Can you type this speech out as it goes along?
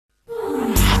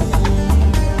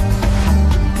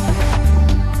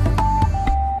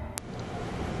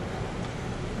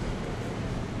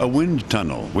A wind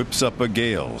tunnel whips up a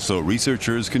gale so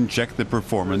researchers can check the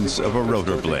performance of a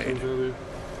rotor blade.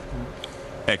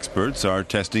 Experts are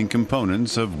testing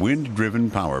components of wind-driven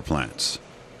power plants.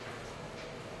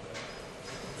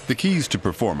 The keys to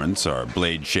performance are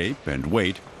blade shape and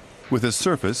weight, with a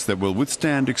surface that will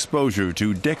withstand exposure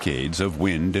to decades of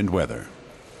wind and weather.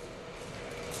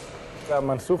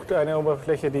 We're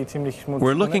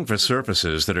looking for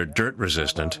surfaces that are dirt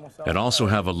resistant and also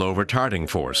have a low retarding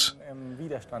force.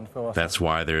 That's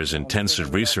why there's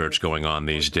intensive research going on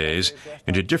these days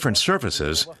into different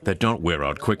surfaces that don't wear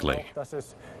out quickly.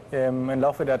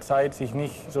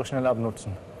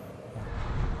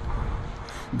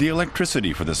 The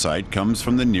electricity for the site comes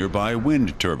from the nearby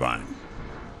wind turbine.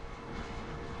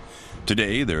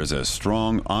 Today, there's a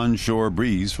strong onshore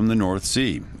breeze from the North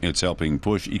Sea. It's helping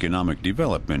push economic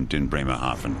development in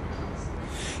Bremerhaven.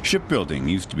 Shipbuilding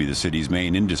used to be the city's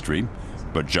main industry,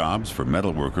 but jobs for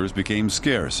metal workers became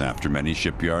scarce after many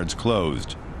shipyards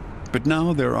closed. But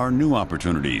now there are new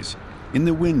opportunities in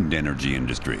the wind energy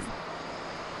industry.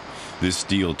 This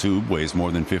steel tube weighs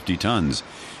more than 50 tons.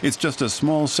 It's just a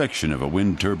small section of a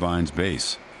wind turbine's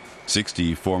base.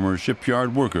 60 former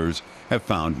shipyard workers have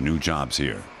found new jobs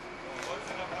here.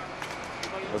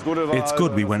 It's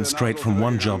good we went straight from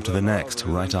one job to the next.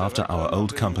 Right after our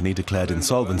old company declared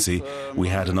insolvency, we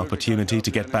had an opportunity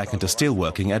to get back into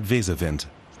steelworking at Weserwind.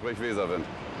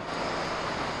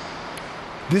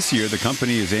 This year, the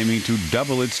company is aiming to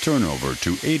double its turnover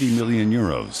to 80 million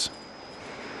euros.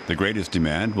 The greatest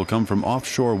demand will come from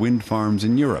offshore wind farms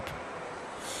in Europe.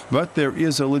 But there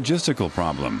is a logistical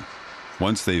problem.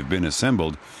 Once they've been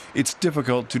assembled, it's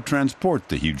difficult to transport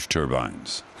the huge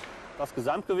turbines.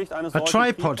 A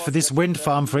tripod for this wind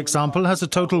farm, for example, has a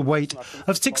total weight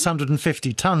of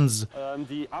 650 tons.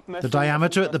 The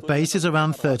diameter at the base is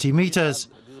around 30 meters.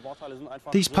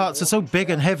 These parts are so big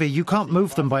and heavy you can't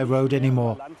move them by road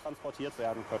anymore.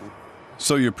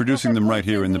 So you're producing them right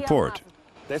here in the port?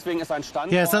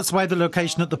 Yes, that's why the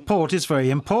location at the port is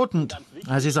very important,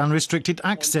 as is unrestricted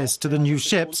access to the new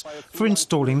ships for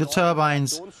installing the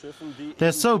turbines.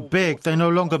 They're so big they no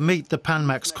longer meet the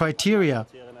PanMax criteria.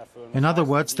 In other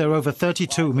words, they're over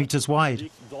 32 meters wide.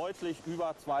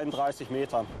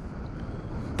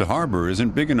 The harbor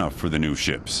isn't big enough for the new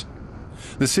ships.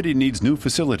 The city needs new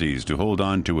facilities to hold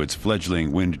on to its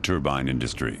fledgling wind turbine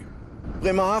industry.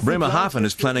 Bremerhaven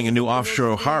is planning a new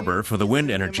offshore harbor for the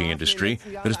wind energy industry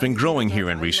that has been growing here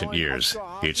in recent years.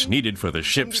 It's needed for the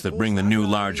ships that bring the new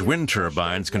large wind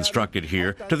turbines constructed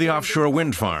here to the offshore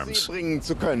wind farms.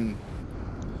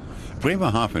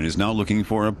 Bremerhaven is now looking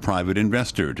for a private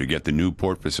investor to get the new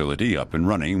port facility up and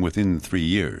running within 3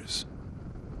 years.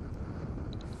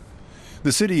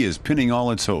 The city is pinning all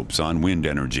its hopes on wind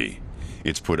energy.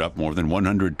 It's put up more than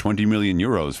 120 million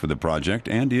euros for the project,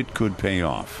 and it could pay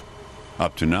off.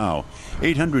 Up to now,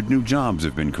 800 new jobs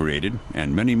have been created,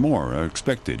 and many more are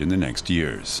expected in the next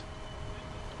years.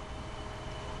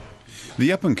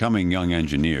 The up-and-coming young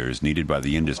engineers needed by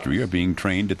the industry are being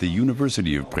trained at the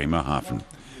University of Bremerhaven.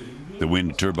 The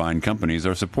wind turbine companies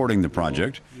are supporting the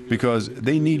project because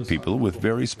they need people with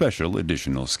very special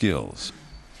additional skills.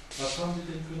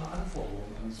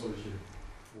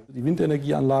 Wind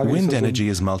energy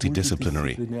is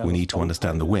multidisciplinary. We need to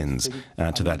understand the winds.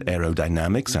 Add to that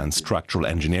aerodynamics and structural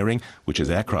engineering, which is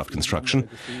aircraft construction.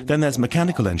 Then there's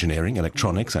mechanical engineering,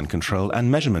 electronics and control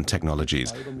and measurement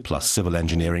technologies, plus civil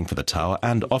engineering for the tower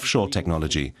and offshore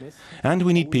technology. And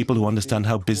we need people who understand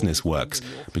how business works,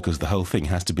 because the whole thing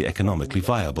has to be economically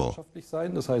viable.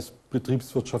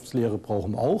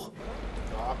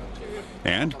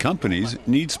 And companies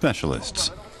need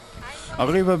specialists.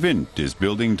 Wind is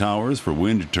building towers for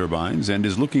wind turbines and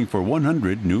is looking for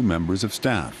 100 new members of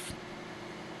staff.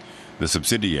 The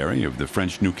subsidiary of the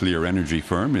French nuclear energy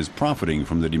firm is profiting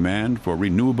from the demand for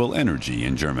renewable energy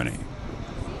in Germany.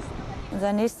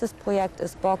 Our next project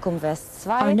is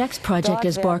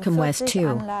Borkum West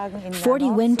 2.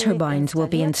 40 wind turbines will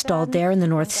be installed there in the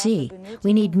North Sea.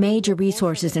 We need major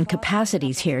resources and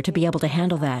capacities here to be able to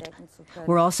handle that.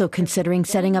 We're also considering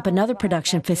setting up another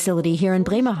production facility here in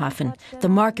Bremerhaven. The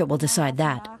market will decide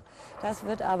that.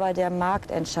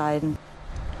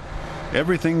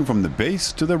 Everything from the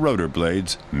base to the rotor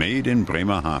blades made in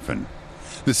Bremerhaven.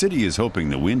 The city is hoping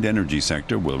the wind energy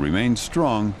sector will remain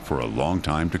strong for a long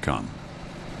time to come.